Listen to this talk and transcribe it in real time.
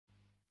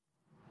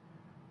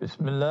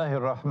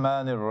Bismillahir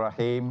Rahmanir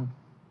Rahim.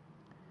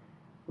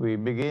 We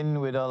begin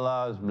with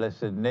Allah's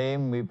blessed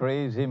name. We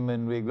praise Him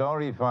and we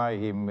glorify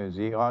Him as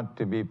He ought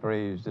to be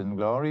praised and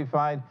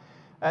glorified.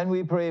 And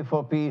we pray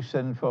for peace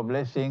and for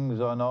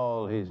blessings on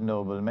all His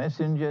noble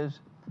messengers,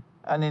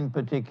 and in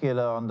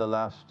particular on the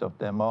last of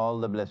them all,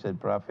 the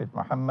blessed Prophet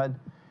Muhammad,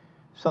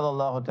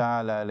 sallallahu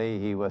ta'ala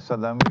alayhi wa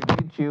sallam. We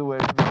greet you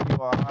wherever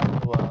you are in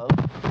the world.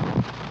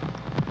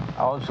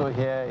 Also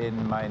here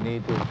in my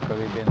native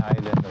Caribbean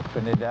island of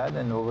Trinidad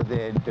and over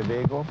there in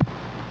Tobago,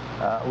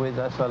 with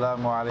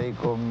Assalamu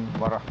alaikum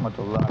wa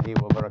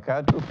rahmatullahi wa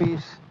barakatuh.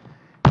 Peace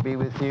be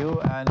with you.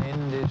 And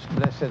in this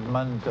blessed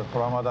month of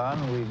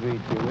Ramadan, we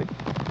greet you with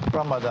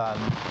Ramadan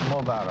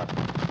Mubarak.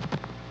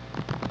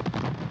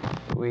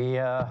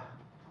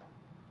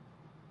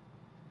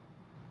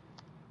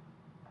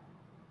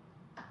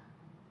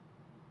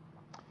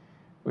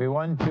 We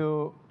want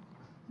to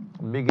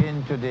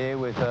begin today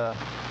with a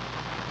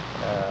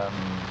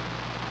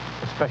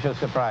special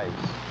surprise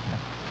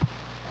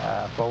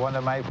for one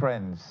of my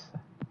friends.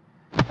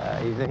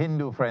 He's a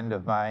Hindu friend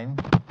of mine,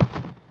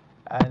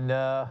 and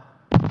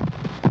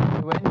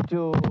we went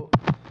to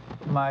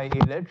my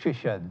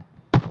electrician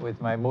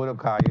with my motor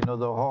car. You know,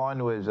 the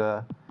horn was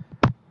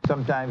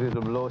sometimes it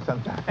would blow,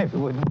 sometimes it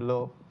wouldn't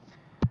blow.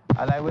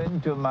 And I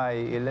went to my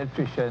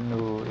electrician,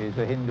 who is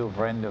a Hindu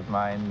friend of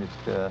mine,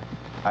 Mr.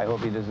 I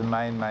hope he doesn't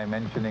mind my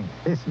mentioning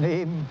his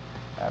name,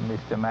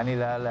 Mr.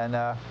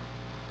 Manilal,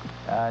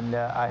 and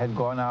I had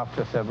gone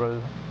after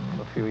a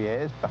few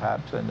years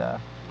perhaps, and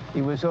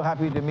he was so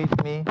happy to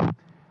meet me.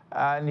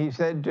 And he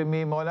said to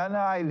me, Maulana,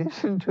 I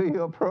listen to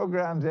your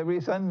programs every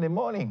Sunday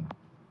morning.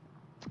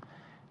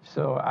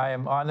 So I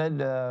am honored,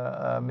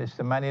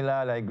 Mr.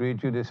 Manilal, I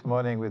greet you this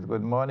morning with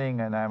good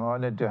morning, and I'm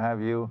honored to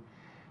have you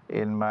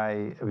in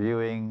my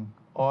viewing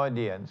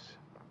audience.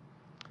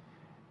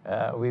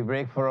 We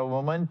break for a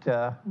moment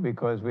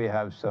because we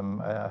have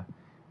some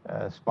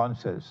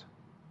sponsors.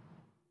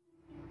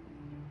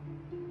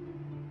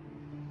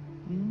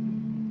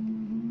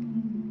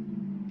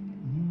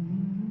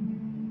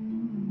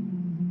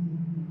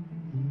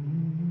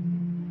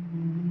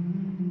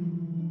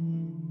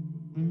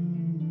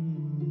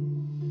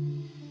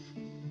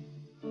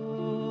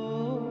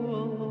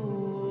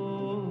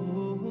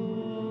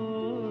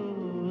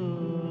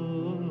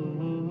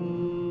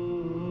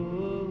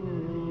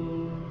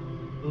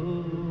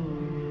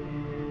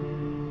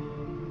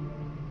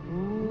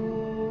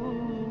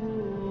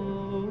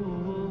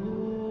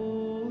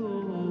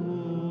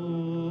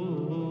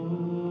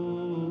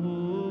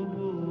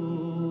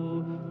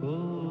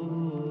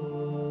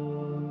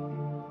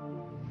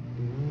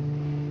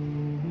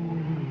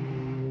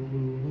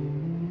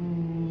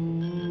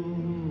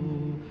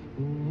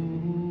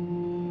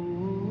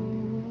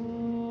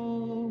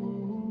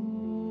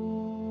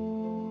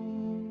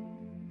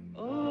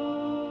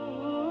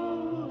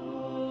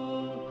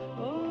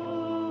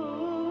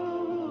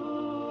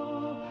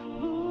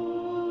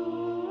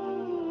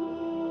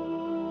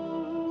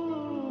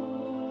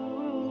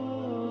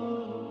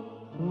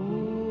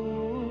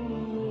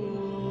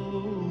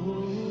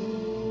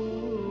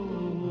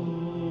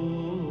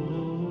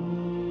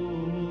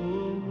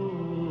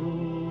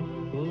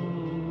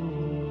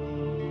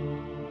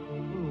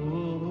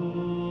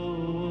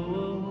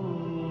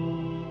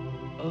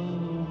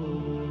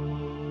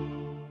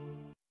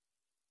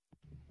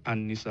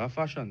 An-Nisa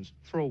Fashions,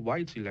 for a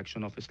wide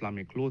selection of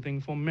Islamic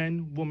clothing for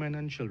men, women,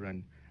 and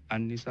children.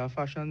 An-Nisa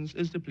Fashions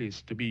is the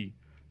place to be.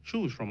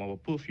 Choose from our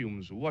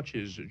perfumes,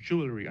 watches,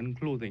 jewelry, and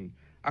clothing,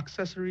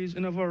 accessories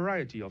in a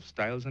variety of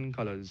styles and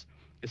colors,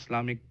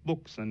 Islamic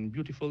books, and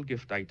beautiful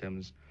gift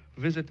items.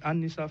 Visit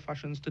An-Nisa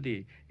Fashions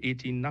today,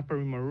 18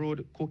 Naparima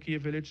Road, Coquille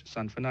Village,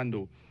 San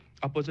Fernando,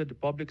 opposite the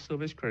Public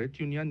Service Credit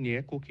Union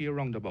near Coquille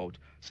Roundabout,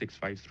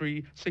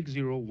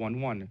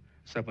 653-6011,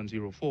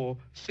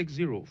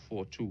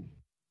 704-6042.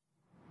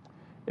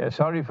 Yeah,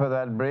 sorry for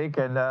that break,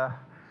 and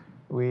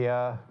we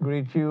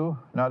greet you,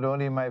 not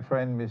only my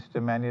friend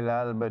Mr.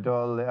 Manilal, but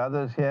all the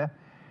others here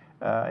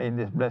in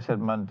this blessed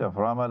month of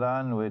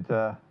Ramadan with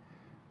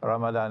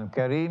Ramadan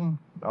Kareem.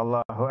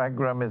 Allahu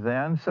Akram is the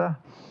answer.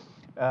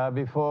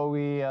 Before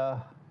we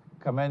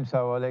commence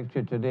our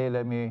lecture today,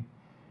 let me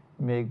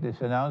make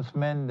this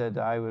announcement that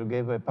I will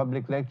give a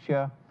public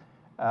lecture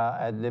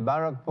at the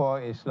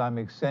Barakpur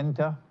Islamic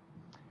Center.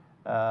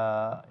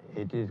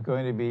 It is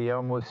going to be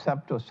almost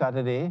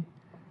Saturday,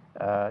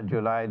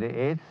 July the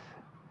 8th,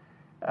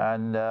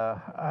 and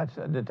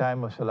at the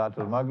time of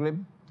Salatul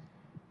Maghrib.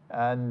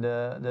 And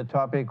the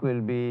topic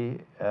will be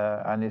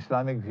an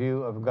Islamic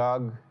view of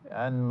Gog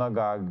and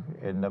Magog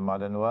in the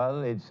modern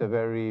world. It's a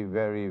very,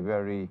 very,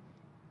 very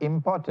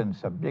important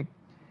subject,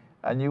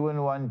 and you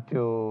wouldn't want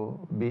to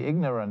be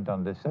ignorant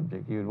on this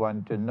subject. You'd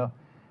want to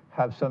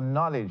have some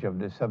knowledge of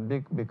this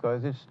subject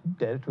because it's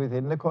dealt with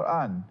in the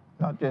Quran,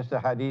 not just the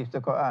Hadith, the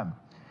Quran.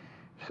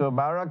 So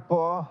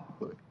Barakpur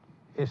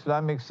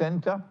Islamic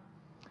Center,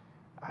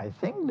 I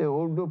think the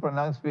Urdu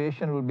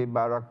pronunciation will be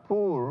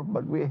Barakpur,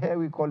 but here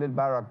we call it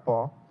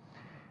Barakpur.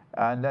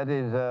 And that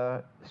is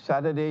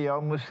Saturday,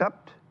 Yawm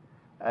Sabt,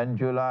 and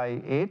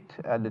July 8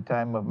 at the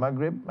time of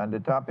Maghrib, and the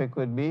topic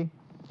would be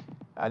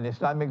an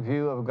Islamic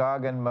view of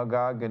Gog and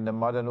Magog in the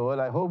modern world.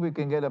 I hope we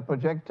can get a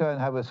projector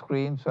and have a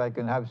screen so I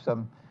can have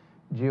some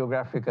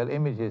geographical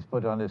images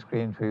put on the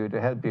screen for you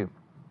to help you.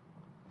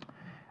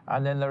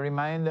 And then a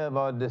reminder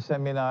about the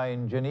seminar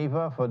in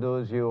Geneva for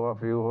those of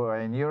you who are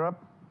in Europe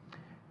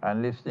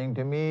and listening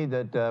to me,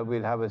 that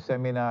we'll have a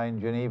seminar in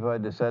Geneva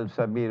at the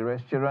Salsabil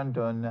restaurant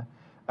on,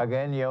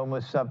 again, Yawm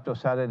al-Sabt,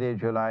 Saturday,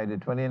 July the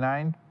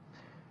 29th.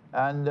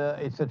 And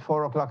it's at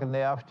 4 o'clock in the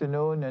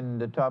afternoon, and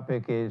the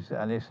topic is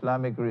an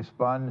Islamic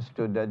response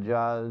to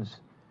Dajjal's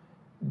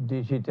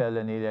digital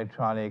and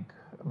electronic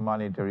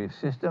monetary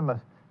system,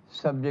 a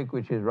subject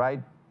which is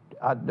right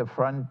at the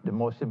front, the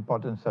most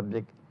important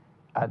subject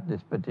at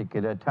this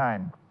particular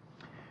time.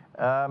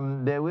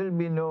 There will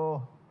be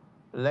no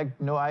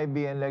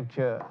IBN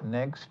lecture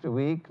next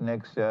week,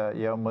 next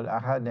Yawm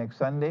al-Ahad, next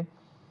Sunday,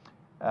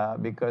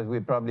 because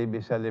we'll probably be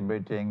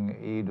celebrating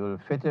Eid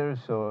al-Fitr.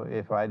 So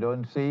if I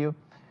don't see you,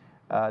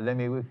 let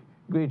me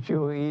greet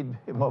you Eid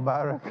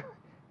Mubarak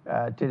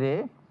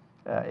today.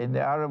 In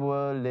the Arab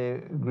world,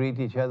 they greet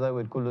each other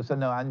with Kullu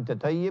Sana wa Anta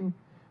Tayyib,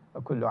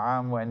 Kullu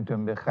Aam wa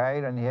Antum bi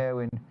Khair, and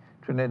here in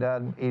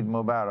Trinidad, Eid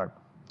Mubarak.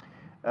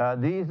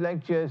 These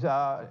lectures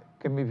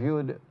can be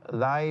viewed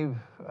live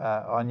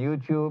on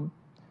YouTube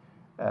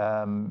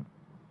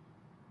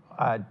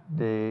at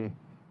the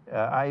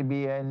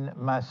IBN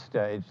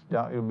Master.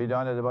 It'll be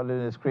down at the bottom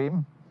of the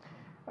screen.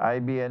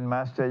 IBN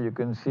Master, you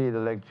can see the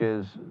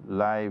lectures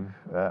live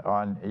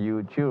on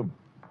YouTube.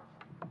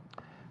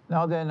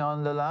 Now then,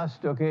 on the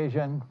last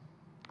occasion,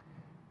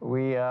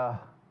 we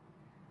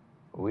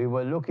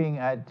were looking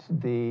at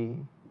the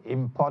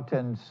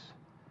importance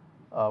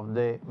of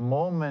the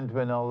moment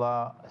when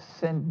Allah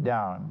sent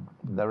down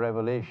the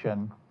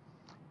revelation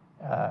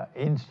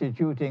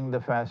instituting the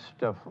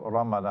fast of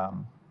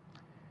Ramadan.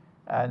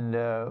 And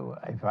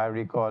if I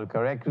recall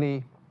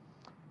correctly,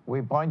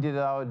 we pointed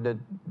out that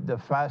the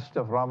fast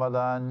of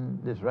Ramadan,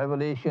 this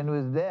revelation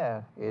was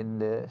there in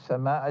the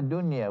Sama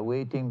ad-Dunya,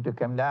 waiting to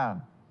come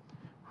down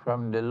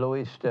from the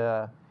lowest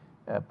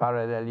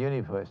parallel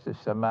universe, the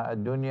Sama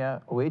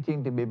ad-Dunya,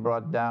 waiting to be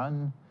brought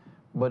down.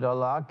 But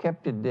Allah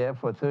kept it there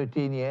for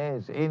 13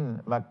 years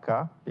in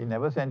Mecca. He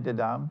never sent it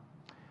down.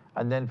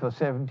 And then for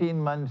 17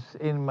 months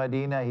in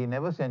Medina, He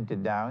never sent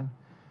it down.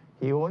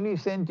 He only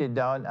sent it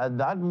down at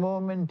that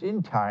moment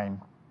in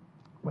time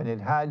when it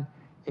had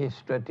a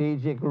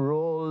strategic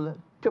role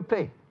to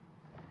play.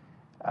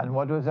 And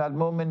what was that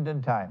moment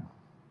in time?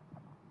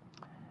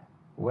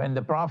 When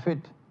the Prophet,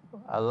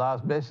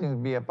 Allah's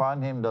blessings be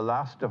upon him, the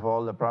last of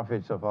all the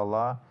prophets of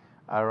Allah,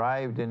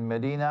 arrived in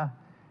Medina,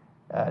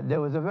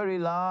 there was a very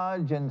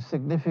large and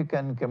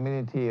significant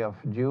community of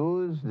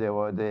Jews. There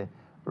were the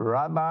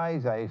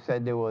rabbis. I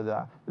said they were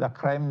the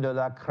crème de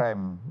la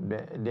crème.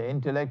 The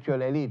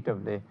intellectual elite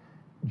of the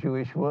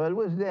Jewish world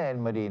was there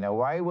in Medina.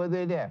 Why were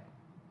they there?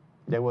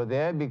 They were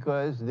there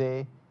because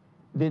they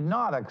did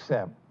not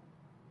accept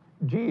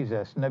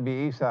Jesus,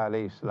 Nabi Isa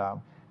alayhi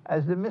salam,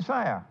 as the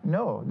Messiah.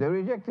 No, they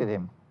rejected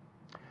him.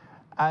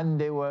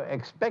 And they were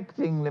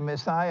expecting the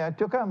Messiah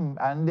to come,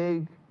 and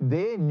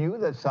they knew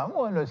that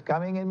someone was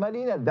coming in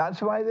Medina.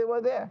 That's why they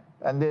were there.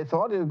 And they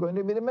thought it was going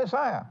to be the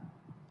Messiah.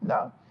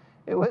 No,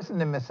 it wasn't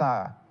the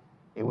Messiah.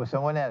 It was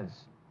someone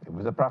else. It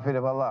was the Prophet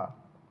of Allah.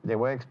 They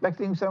were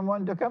expecting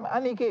someone to come,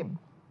 and he came.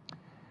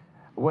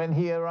 When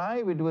he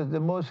arrived, it was the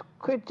most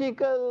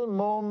critical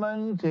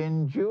moment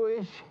in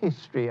Jewish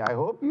history. I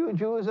hope you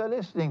Jews are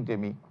listening to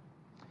me.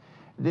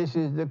 This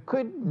is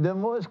the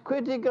most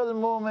critical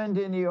moment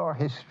in your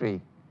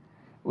history,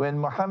 when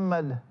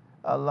Muhammad,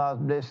 Allah's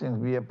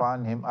blessings be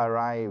upon him,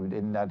 arrived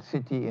in that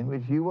city in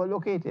which you were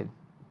located.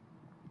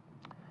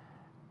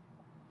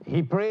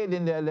 He prayed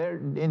in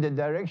the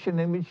direction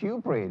in which you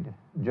prayed,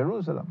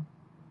 Jerusalem.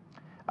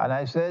 And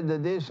I said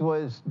that this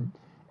was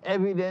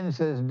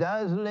evidence as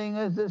dazzling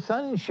as the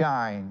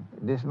sunshine.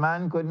 This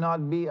man could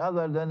not be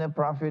other than a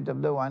prophet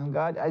of the one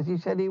God, as he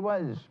said he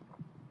was.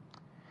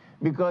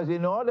 Because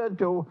in order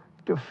to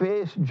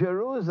face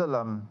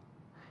Jerusalem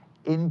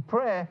in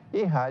prayer,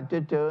 he had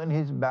to turn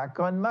his back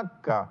on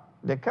Mecca,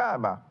 the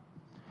Kaaba.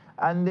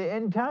 And the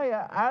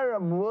entire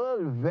Arab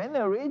world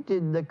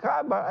venerated the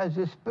Kaaba as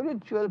a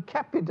spiritual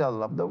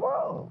capital of the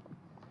world.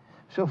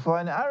 So for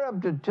an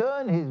Arab to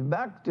turn his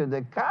back to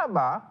the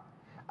Kaaba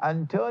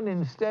and turn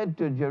instead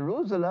to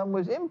Jerusalem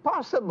was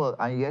impossible,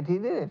 and yet he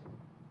did it.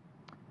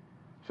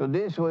 So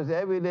this was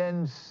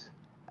evidence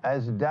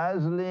as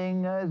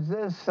dazzling as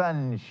the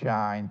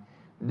sunshine.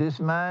 This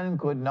man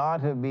could not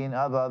have been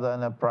other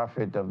than a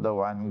prophet of the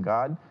one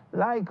God,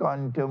 like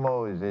unto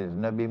Moses,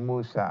 Nabi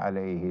Musa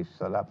alayhi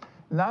salam,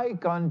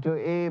 like unto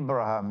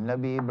Abraham,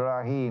 Nabi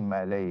Ibrahim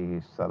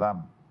alayhi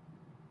salam.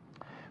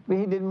 But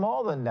he did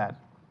more than that.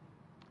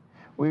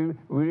 We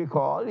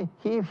recall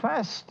he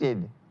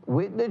fasted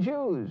with the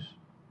Jews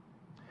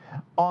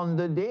on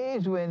the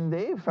days when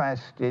they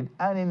fasted,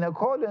 and in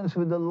accordance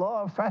with the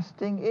law of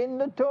fasting in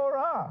the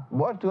Torah.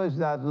 What was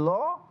that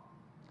law?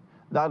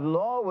 That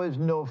law was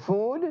no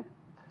food,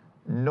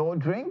 no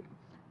drink,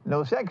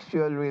 no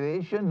sexual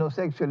relation, no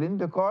sexual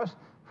intercourse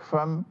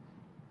from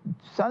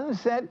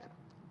sunset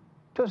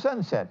to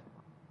sunset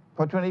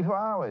for 24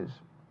 hours.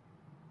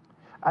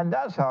 And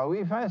that's how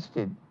he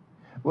fasted.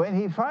 When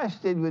he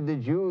fasted with the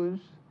Jews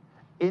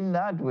in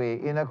that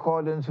way, in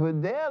accordance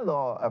with their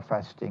law of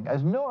fasting,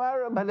 as no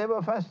Arab had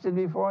ever fasted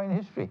before in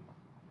history.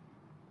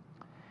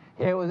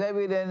 Here was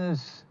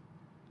evidence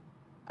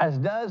as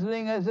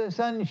dazzling as the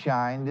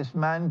sunshine. This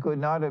man could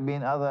not have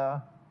been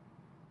other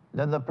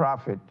than the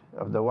prophet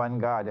of the one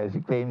God, as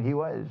he claimed he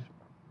was.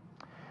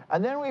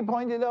 And then we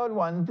pointed out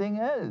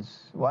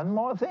one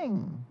more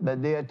thing,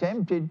 that they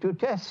attempted to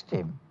test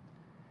him.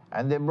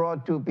 And they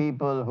brought two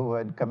people who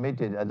had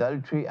committed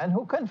adultery and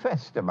who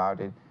confessed about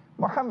it.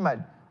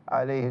 Muhammad,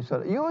 alayhi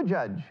salam, you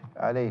judge,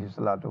 alayhi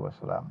salatu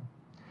wasalam.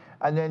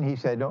 And then he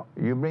said, oh,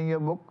 you bring your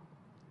book.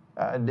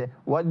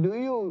 What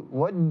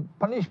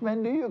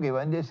punishment do you give?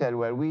 And they said,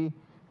 well, we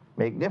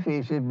make their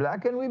faces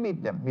black and we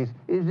beat them.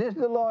 Is this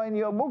the law in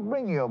your book?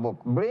 Bring your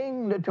book.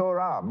 Bring the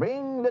Torah.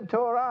 Bring the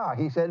Torah.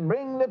 He said,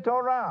 bring the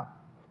Torah.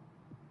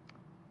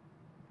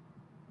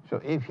 So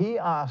if he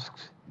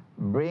asks,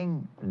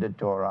 bring the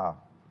Torah,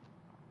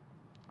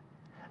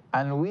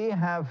 and we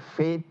have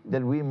faith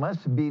that we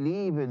must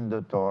believe in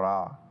the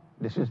Torah,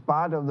 this is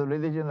part of the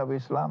religion of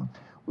Islam,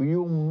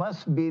 you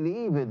must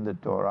believe in the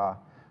Torah.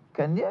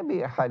 Can there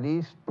be a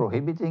hadith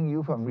prohibiting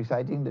you from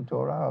reciting the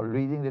Torah or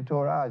reading the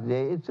Torah as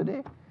there is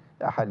today?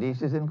 The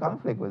hadith is in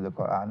conflict with the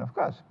Quran, of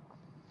course.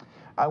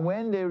 And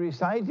when they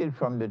recited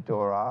from the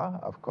Torah,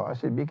 of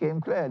course, it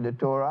became clear. The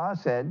Torah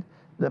said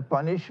the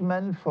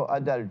punishment for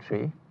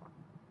adultery.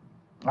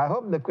 I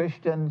hope the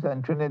Christians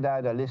in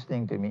Trinidad are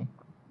listening to me.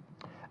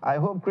 I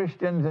hope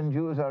Christians and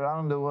Jews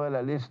around the world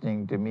are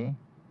listening to me.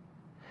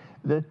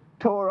 The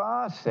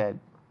Torah said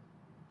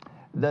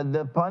that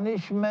the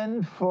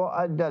punishment for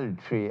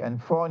adultery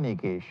and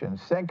fornication,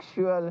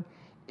 sexual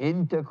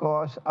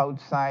intercourse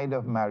outside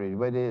of marriage,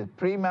 whether it is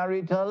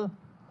premarital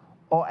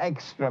or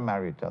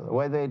extramarital,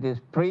 whether it is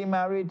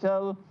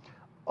premarital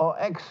or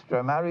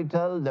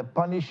extramarital, the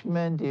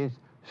punishment is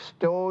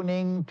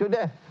stoning to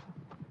death.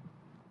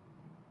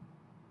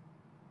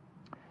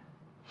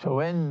 So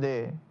when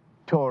the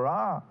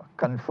Torah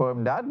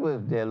confirmed that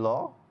was their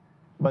law,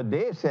 but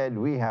they said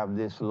we have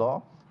this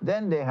law,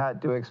 then they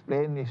had to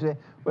explain. They say,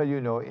 well,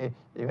 you know,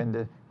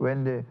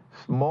 when the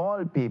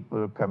small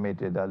people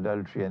committed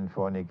adultery and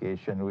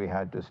fornication, we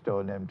had to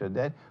stone them to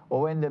death.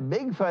 Or when the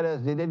big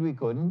fellas did it, we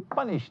couldn't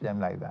punish them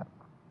like that.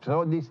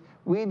 So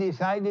we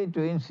decided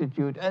to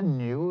institute a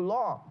new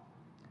law.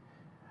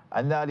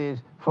 And that is,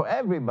 for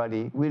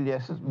everybody, we'll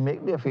just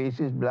make their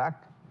faces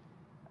black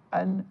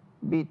and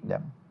beat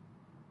them.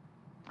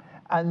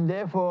 And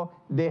therefore,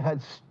 they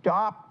had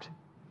stopped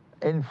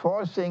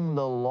enforcing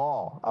the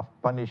law of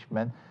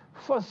punishment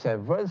for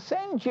several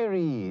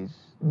centuries.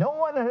 No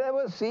one had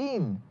ever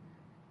seen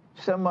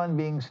someone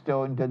being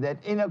stoned to death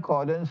in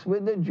accordance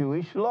with the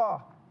Jewish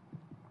law.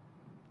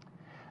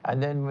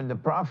 And then when the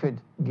prophet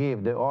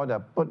gave the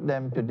order, put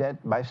them to death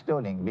by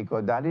stoning,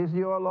 because that is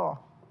your law.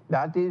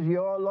 That is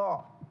your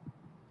law.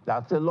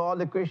 That's the law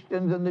the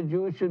Christians and the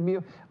Jews should be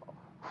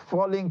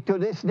following to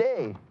this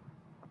day.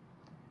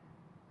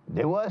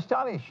 They were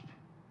astonished.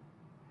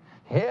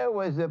 Here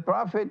was the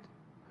prophet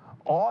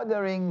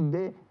ordering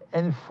the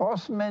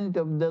enforcement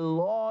of the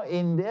law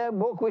in their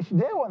book, which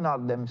they were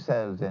not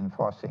themselves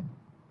enforcing.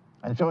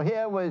 And so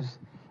here was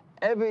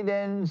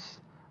evidence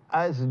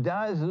as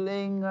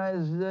dazzling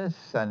as the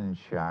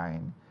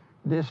sunshine.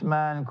 This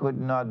man could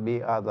not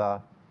be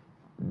other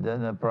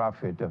than a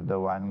prophet of the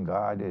one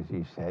God, as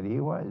he said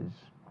he was.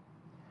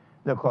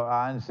 The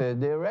Quran says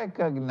they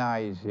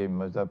recognize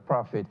him as a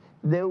prophet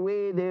the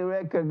way they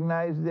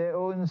recognize their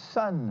own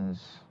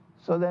sons.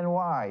 So then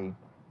why?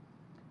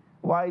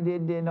 Why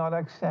did they not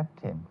accept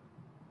him?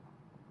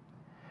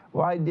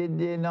 Why did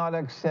they not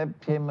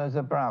accept him as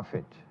a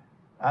prophet?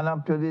 And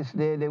up to this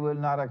day, they will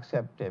not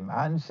accept him.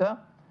 Answer?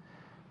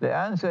 The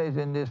answer is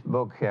in this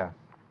book here.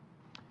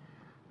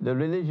 The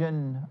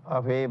Religion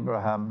of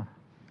Abraham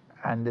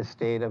and the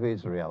State of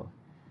Israel.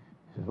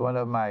 This is one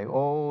of my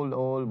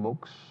old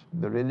books,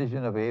 The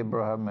Religion of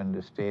Abraham and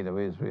the State of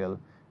Israel,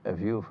 a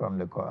view from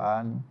the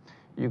Quran.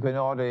 You can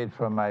order it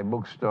from my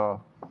bookstore,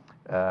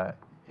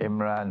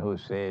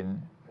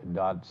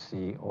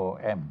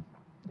 imranhosein.com.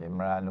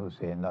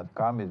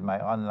 imranhosein.com is my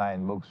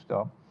online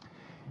bookstore.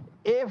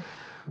 If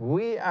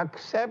we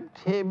accept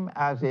him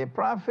as a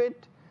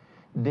prophet,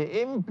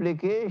 the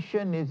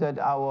implication is that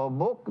our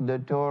book, the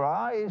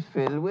Torah, is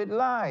filled with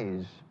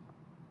lies.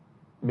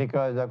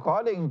 Because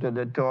according to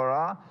the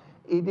Torah,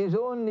 it is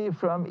only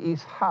from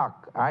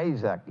Ishaq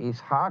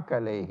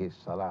alayhi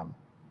salam.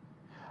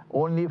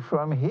 Only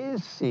from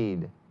his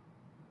seed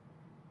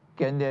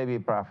can there be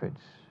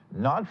prophets.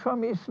 Not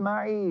from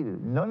Ismail.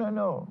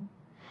 No.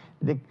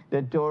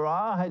 The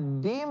Torah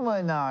had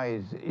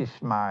demonized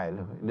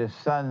Ismail, the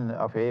son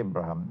of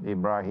Ibrahim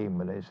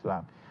alayhi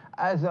salam,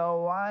 as a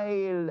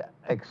wild,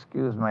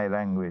 excuse my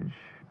language,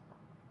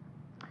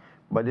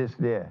 but it's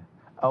there,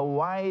 a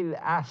wild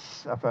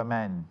ass of a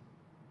man.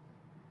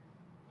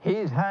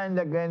 His hand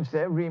against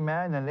every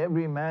man and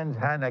every man's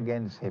hand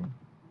against him.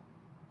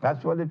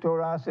 That's what the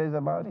Torah says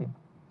about him.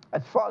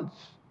 That's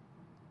false.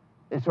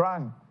 It's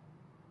wrong.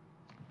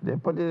 They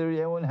put it in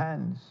their own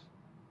hands.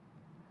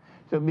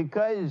 So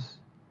because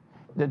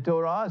the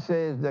Torah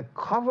says the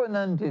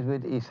covenant is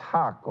with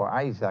Ishaq or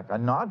Isaac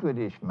and not with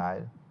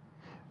Ishmael,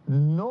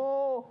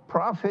 no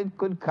prophet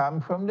could come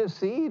from the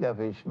seed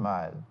of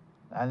Ishmael.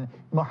 And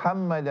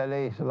Muhammad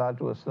alayhi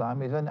salatu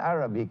wasalam is an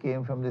Arab. He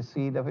came from the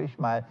seed of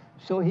Ishmael.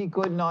 So he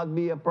could not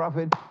be a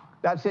prophet.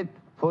 That's it.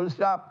 Full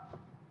stop.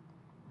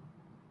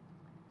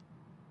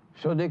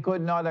 So they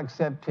could not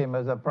accept him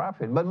as a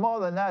prophet. But more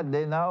than that,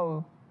 they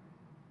now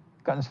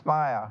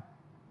conspire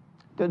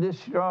to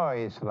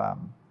destroy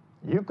Islam.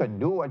 You can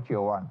do what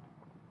you want.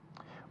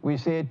 We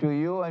say to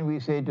you, and we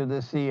say to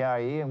the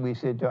CIA, and we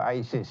say to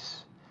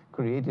ISIS,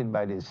 created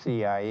by the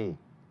CIA,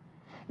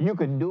 you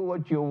can do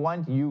what you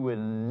want, you will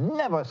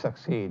never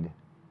succeed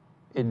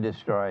in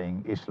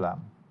destroying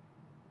Islam.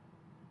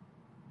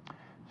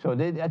 So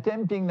they're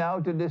attempting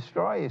now to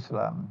destroy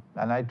Islam.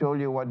 And I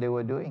told you what they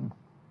were doing.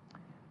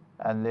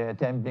 And they're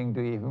attempting to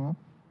even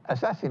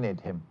assassinate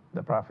him,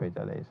 the Prophet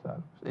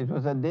ﷺ. It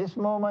was at this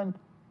moment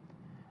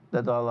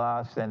that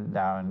Allah sent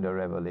down the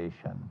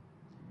revelation,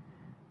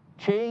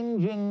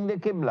 changing the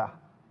Qibla.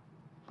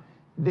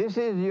 This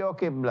is your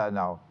Qibla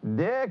now.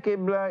 Their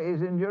Qibla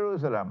is in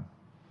Jerusalem.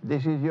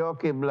 This is your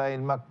Qibla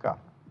in Mecca.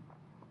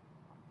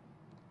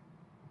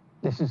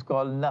 This is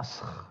called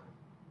Nasakh,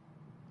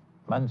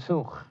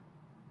 Mansukh,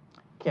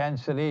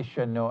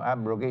 cancellation or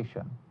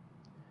abrogation.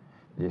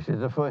 This is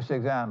the first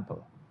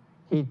example.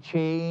 He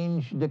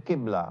changed the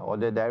Qibla, or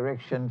the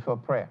direction for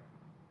prayer.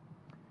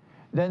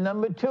 Then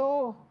number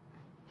two,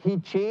 he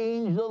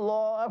changed the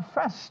law of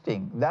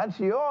fasting. That's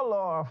your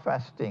law of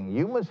fasting.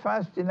 You must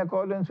fast in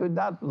accordance with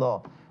that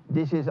law.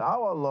 This is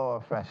our law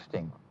of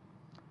fasting.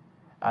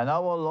 And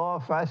our law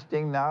of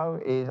fasting now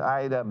is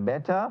either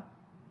better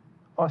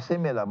or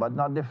similar, but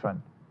not different.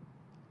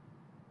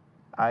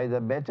 Either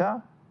better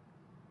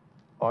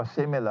or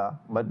similar,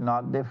 but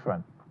not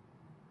different.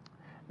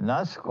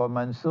 Naskh or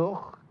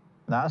Mansukh,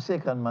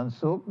 Nasikh and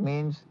Mansukh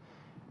means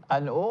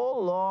an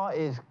old law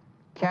is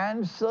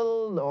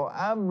cancelled or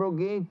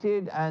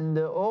abrogated, and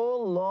the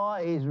old law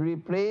is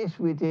replaced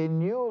with a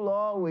new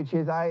law which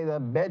is either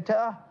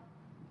better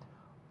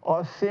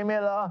or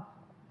similar,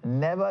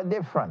 never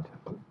different.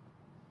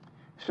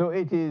 So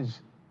it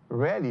is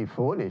really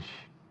foolish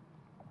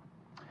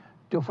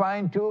to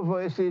find two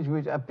verses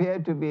which appear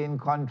to be in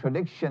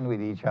contradiction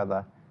with each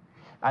other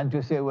and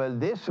to say, well,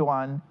 this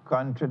one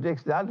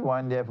contradicts that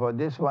one, therefore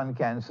this one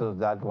cancels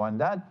that one.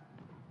 That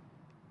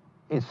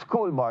is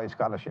schoolboy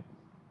scholarship.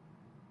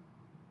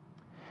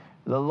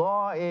 The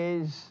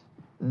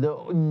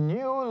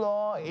new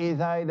law is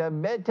either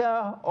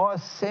better or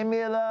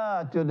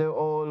similar to the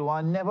old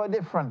one, never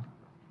different.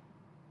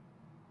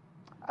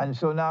 And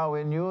so now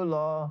a new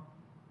law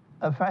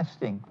of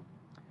fasting.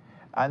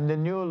 And the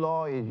new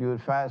law is you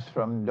fast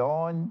from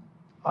dawn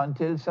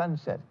until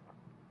sunset.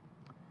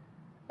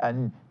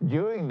 And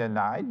during the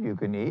night, you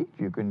can eat,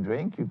 you can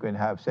drink, you can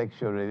have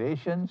sexual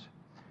relations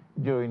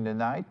during the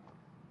night.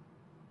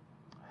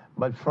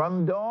 But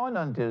from dawn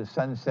until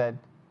sunset,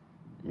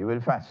 you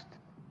will fast.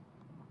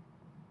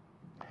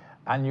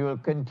 And you will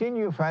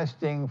continue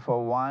fasting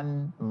for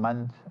 1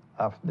 month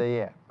of the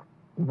year.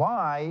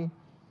 Why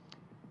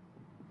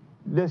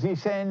does he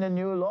send a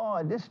new law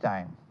at this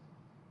time?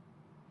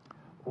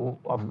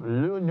 Of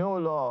new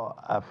law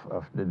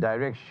of the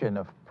direction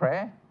of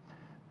prayer,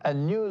 a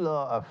new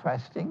law of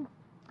fasting,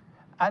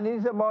 and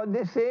it's about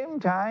the same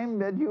time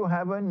that you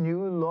have a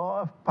new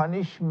law of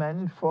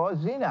punishment for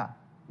zina.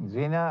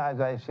 Zina, as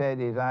I said,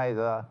 is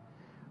either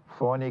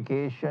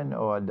fornication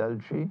or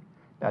adultery,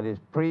 that is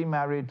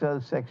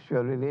premarital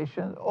sexual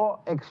relations or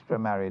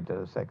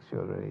extramarital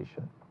sexual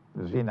relations,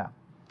 zina.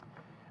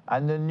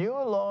 And the new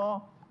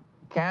law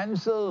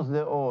cancels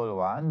the old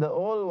one. The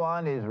old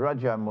one is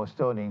rajam, or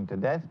stoning to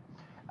death,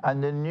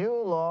 and the new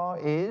law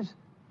is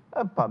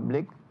a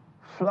public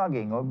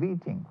flogging or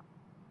beating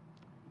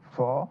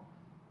for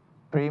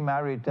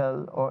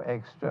premarital or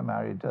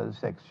extramarital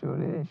sexual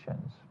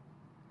relations.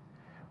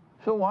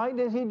 So why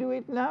does he do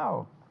it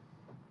now?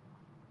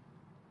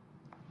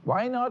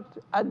 Why not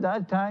at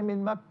that time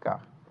in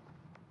Mecca?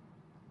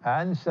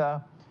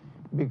 Answer,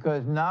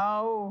 because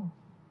now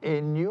a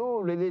new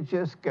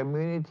religious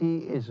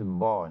community is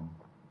born.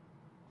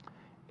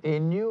 A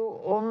new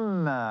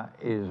ummah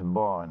is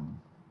born.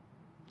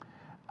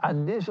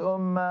 And this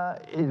ummah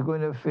is going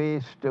to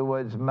face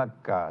towards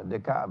Mecca, the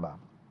Kaaba.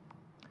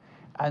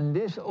 And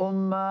this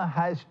ummah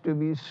has to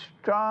be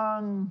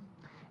strong,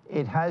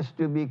 it has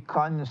to be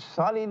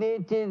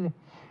consolidated,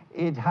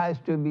 it has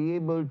to be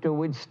able to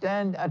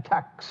withstand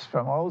attacks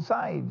from all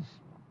sides.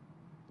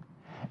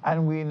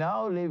 And we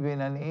now live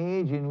in an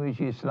age in which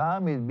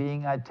Islam is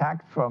being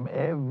attacked from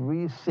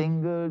every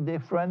single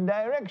different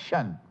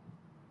direction.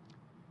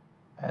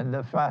 And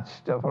the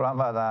fast of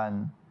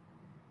Ramadan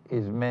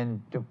is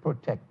meant to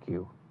protect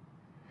you.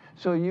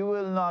 So you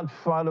will not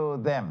follow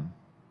them.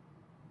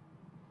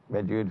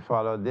 but you'd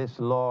follow this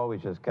law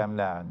which has come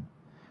down,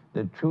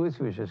 the truth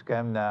which has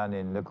come down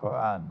in the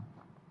Quran.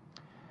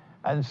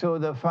 And so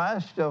the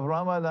fast of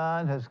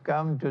Ramadan has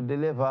come to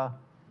deliver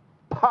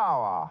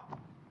power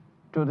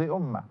to the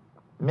Ummah,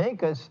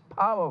 make us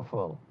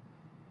powerful,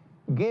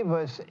 give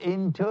us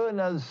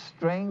internal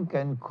strength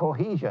and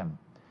cohesion.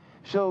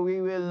 So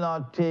we will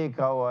not take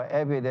our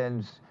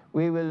evidence,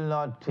 we will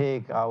not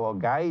take our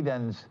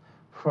guidance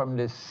from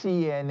the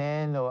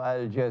CNN or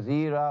Al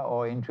Jazeera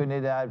or in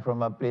Trinidad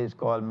from a place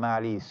called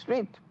Mali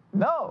Street.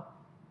 No.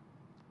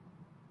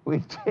 We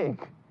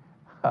take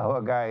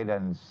our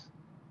guidance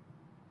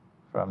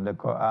from the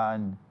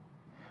Quran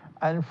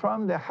and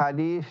from the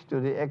Hadith to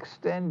the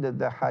extent that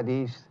the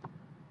Hadith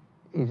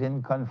is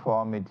in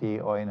conformity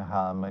or in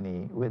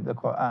harmony with the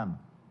Quran.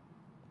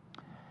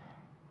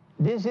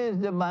 This is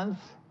the month,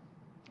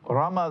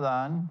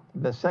 Ramadan,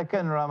 the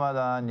second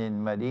Ramadan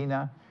in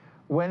Medina,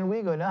 when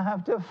we're going to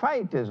have to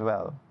fight as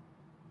well.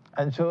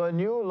 And so a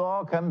new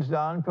law comes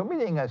down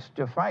permitting us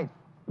to fight,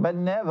 but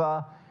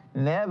never,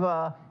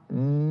 never,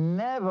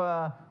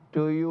 never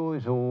to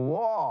use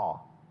war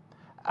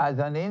as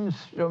an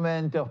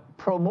instrument of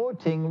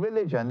promoting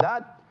religion.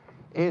 That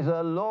is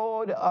a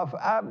load of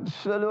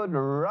absolute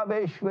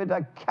rubbish with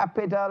a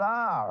capital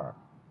R.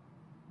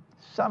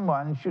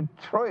 Someone should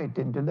throw it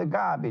into the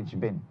garbage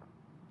bin.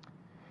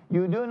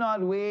 You do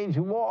not wage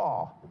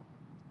war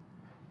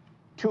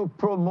to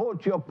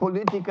promote your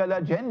political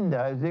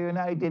agenda, as the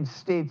United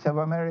States of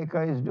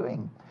America is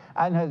doing,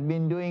 and has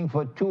been doing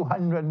for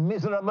 200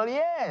 miserable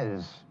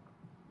years.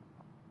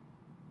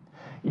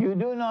 You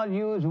do not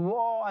use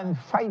war and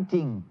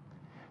fighting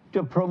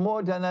to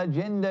promote an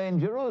agenda in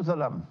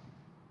Jerusalem,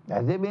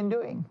 as they've been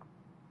doing.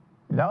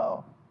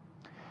 No.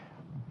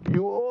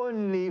 You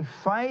only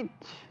fight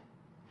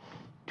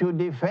to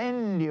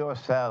defend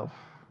yourself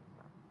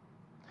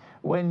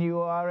when you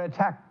are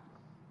attacked.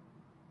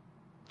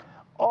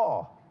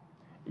 Or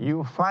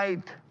you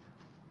fight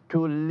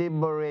to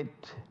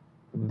liberate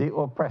the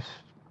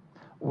oppressed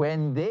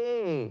when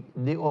they,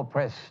 the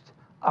oppressed,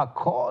 are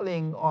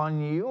calling on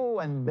you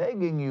and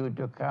begging you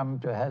to come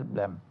to help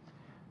them,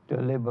 to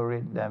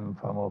liberate them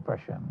from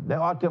oppression. The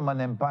Ottoman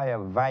Empire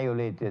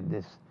violated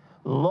this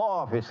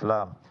law of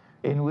Islam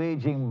in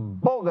waging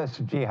bogus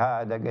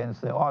jihad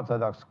against the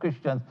Orthodox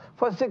Christians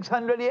for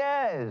 600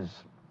 years.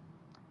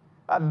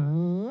 A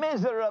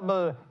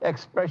miserable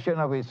expression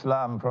of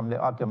Islam from the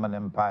Ottoman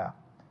Empire,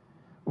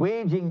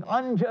 waging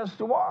unjust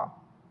war.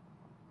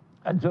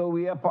 And so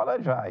we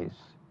apologize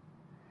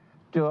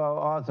to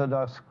our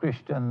Orthodox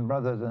Christian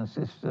brothers and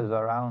sisters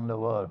around the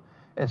world,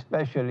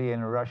 especially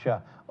in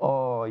Russia.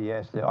 Oh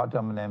yes, the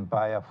Ottoman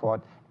Empire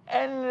fought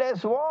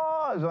endless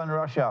wars on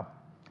Russia.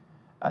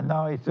 And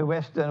now it's the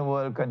Western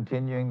world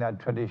continuing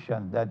that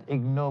tradition, that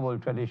ignoble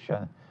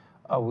tradition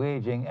of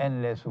waging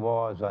endless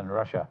wars on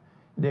Russia.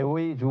 They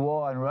waged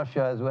war on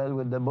Russia as well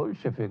with the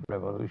Bolshevik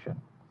Revolution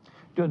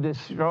to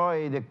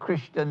destroy the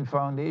Christian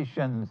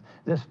foundations,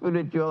 the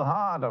spiritual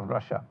heart of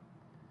Russia.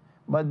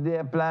 But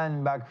their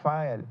plan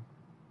backfired.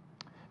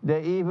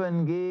 They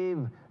even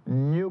gave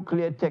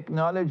nuclear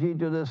technology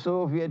to the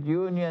Soviet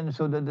Union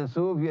so that the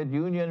Soviet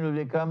Union will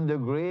become the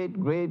great,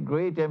 great,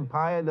 great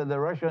empire that the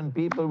Russian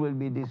people will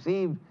be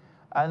deceived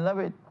and love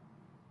it.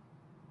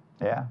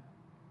 Yeah.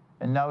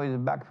 And now it's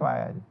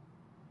backfired,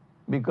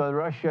 because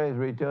Russia is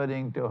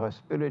returning to her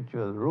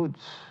spiritual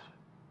roots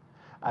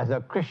as a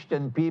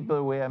Christian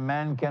people, where a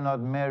man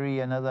cannot marry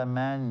another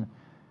man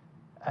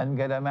and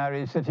get a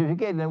marriage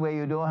certificate, and where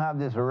you don't have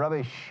this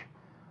rubbish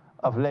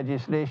of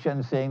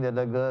legislation saying that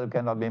a girl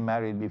cannot be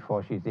married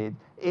before she's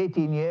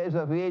 18 years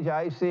of age.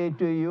 I say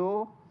to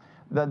you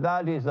that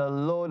that is a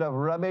load of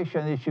rubbish,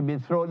 and it should be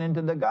thrown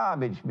into the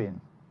garbage bin.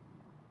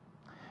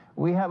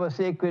 We have a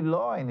sacred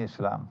law in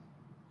Islam.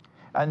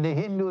 And the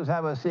Hindus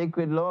have a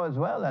sacred law as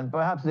well. And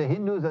perhaps the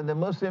Hindus and the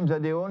Muslims are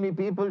the only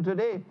people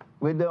today,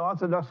 with the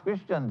Orthodox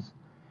Christians,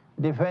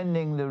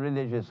 defending the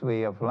religious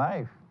way of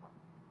life.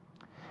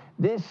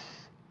 This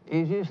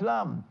is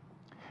Islam.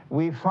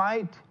 We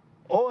fight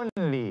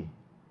only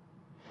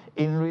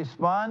in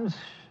response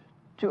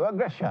to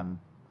aggression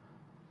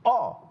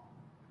or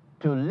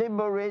to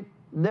liberate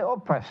the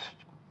oppressed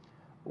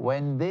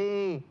when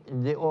they,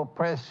 the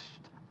oppressed,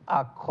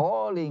 are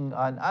calling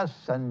on us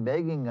and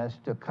begging us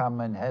to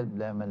come and help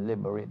them and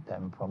liberate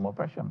them from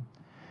oppression.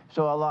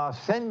 So Allah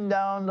sent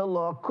down the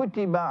law,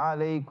 Kutiba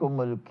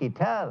alaykumul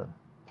qital.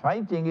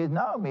 Fighting is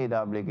now made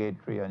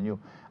obligatory on you.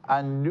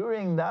 And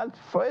during that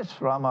first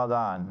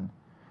Ramadan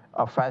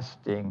of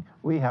fasting,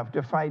 we have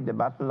to fight the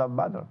battle of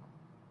Badr.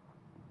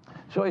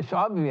 So it's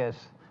obvious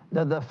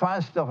that the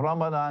fast of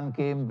Ramadan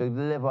came to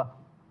deliver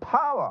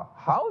power.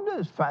 How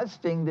does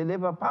fasting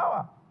deliver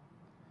power?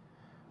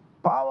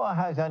 Power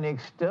has an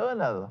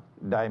external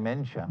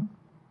dimension,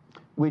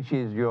 which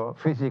is your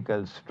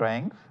physical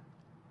strength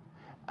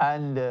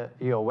and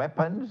your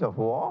weapons of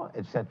war,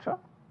 etc.,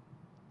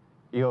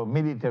 your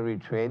military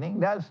training.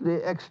 That's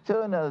the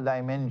external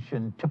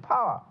dimension to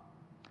power.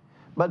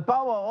 But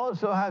power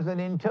also has an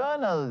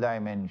internal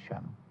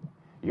dimension.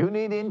 You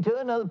need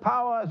internal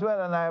power as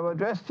well, and I've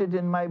addressed it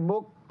in my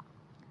book,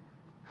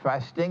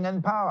 Fasting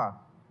and Power.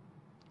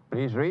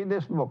 Please read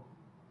this book.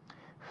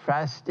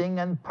 Fasting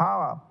and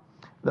Power.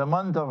 The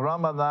month of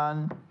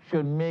Ramadan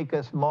should make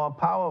us more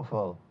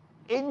powerful,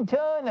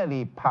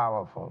 internally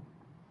powerful.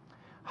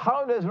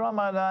 How does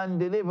Ramadan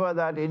deliver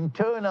that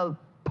internal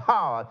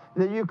power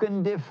that you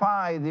can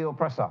defy the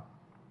oppressor?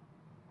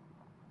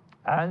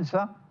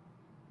 Answer: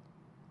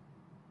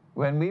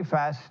 when we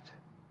fast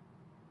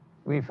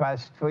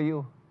for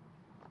you.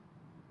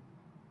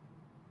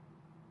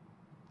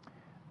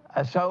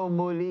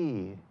 Asawmu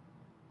li,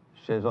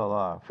 says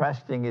Allah,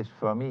 fasting is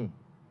for me.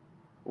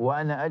 Wa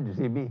ana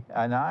ajzi bih,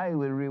 and I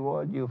will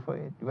reward you for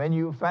it. When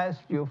you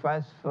fast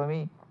for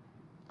me.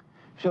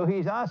 So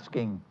he's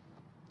asking,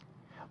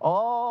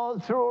 all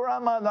through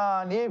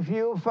Ramadan, if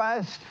you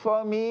fast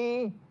for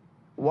me,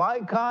 why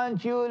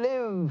can't you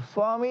live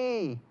for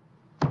me?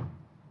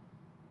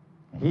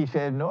 He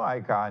said, no, I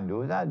can't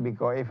do that,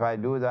 because if I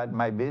do that,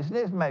 my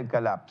business might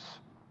collapse.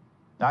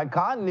 I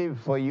can't live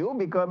for you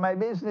because my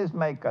business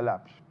might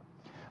collapse.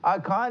 I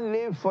can't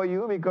live for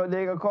you because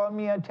they call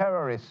me a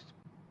terrorist.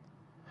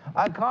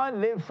 I can't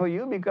live for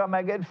you because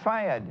I get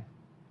fired.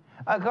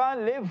 I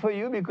can't live for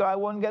you because I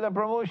won't get a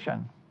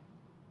promotion.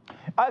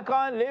 I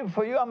can't live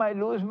for you, I might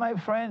lose my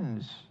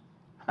friends.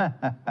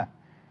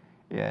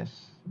 Yes,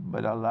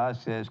 but Allah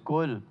says,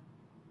 Kul,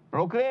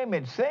 proclaim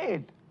it, say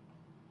it.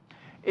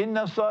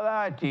 Inna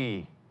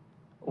salati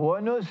wa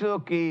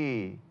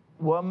nusuki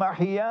wa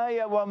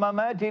mahyaya wa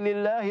mamati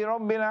lillahi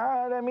rabbil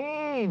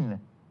alameen.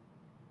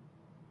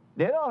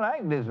 They don't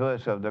like this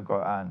verse of the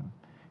Quran.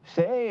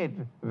 Say it,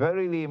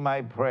 verily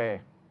my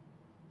prayer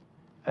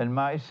and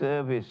my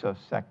service of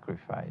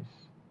sacrifice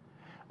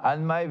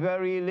and my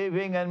very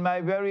living and my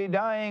very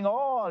dying,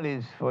 all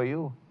is for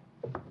you.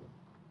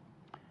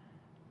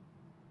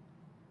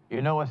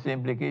 You know what's the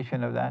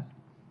implication of that?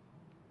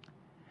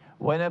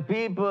 When a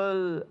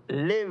people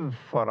live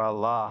for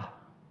Allah,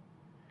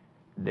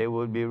 they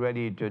will be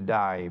ready to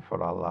die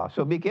for Allah.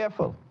 So be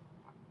careful.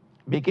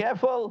 Be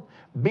careful.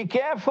 Be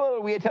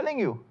careful. We are telling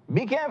you,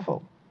 be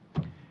careful.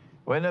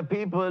 When a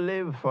people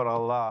live for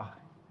Allah,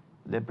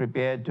 they're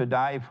prepared to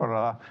die for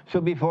Allah. So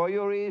before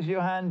you raise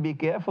your hand, be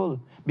careful.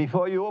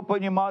 Before you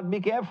open your mouth, be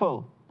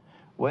careful.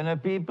 When a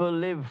people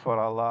live for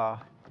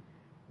Allah,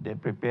 they're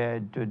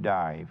prepared to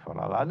die for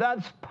Allah.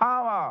 That's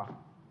power.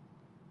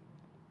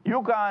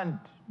 You can't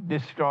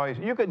destroy.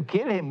 You can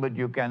kill him, but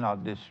you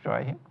cannot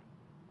destroy him.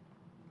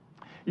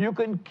 You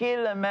can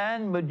kill a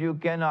man, but you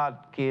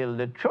cannot kill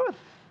the truth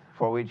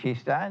for which he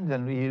stands,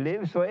 and he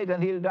lives for it,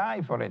 and he'll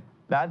die for it.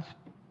 That's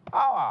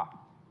power.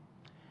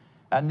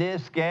 And they're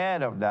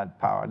scared of that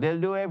power.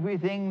 They'll do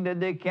everything that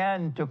they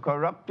can to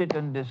corrupt it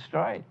and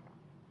destroy it.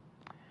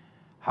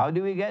 How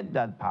do we get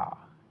that power?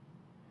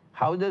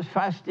 How does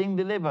fasting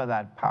deliver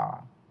that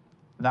power?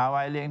 Now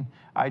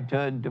I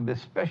turn to the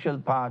special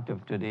part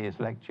of today's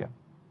lecture.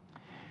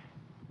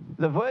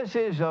 The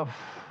verses of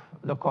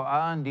the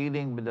Quran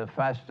dealing with the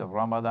fast of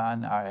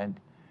Ramadan are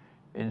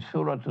in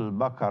Surah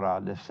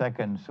Al-Baqarah, the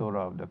second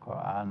surah of the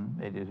Quran.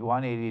 It is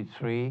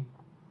 183,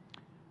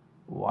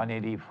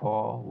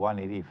 184,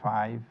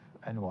 185,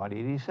 and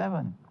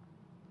 187.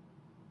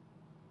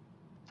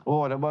 Oh,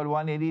 what about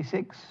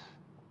 186?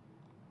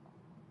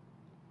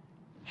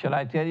 Shall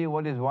I tell you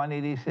what is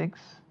 186?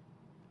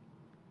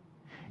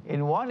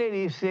 In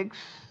 186,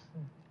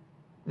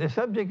 the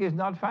subject is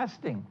not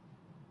fasting.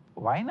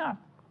 Why not?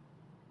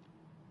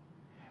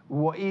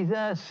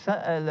 وَإِذَا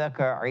سَأَلَكَ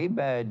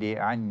عِبَادِي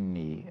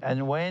عَنِّي,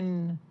 and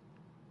when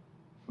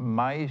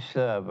my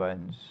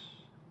servants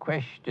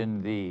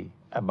question thee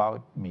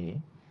about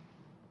me,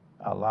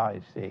 Allah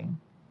is saying,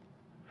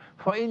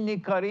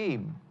 فَإِنِّي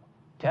قَرِيب,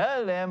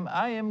 tell them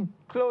I am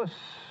close.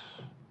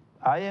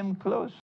 I am close.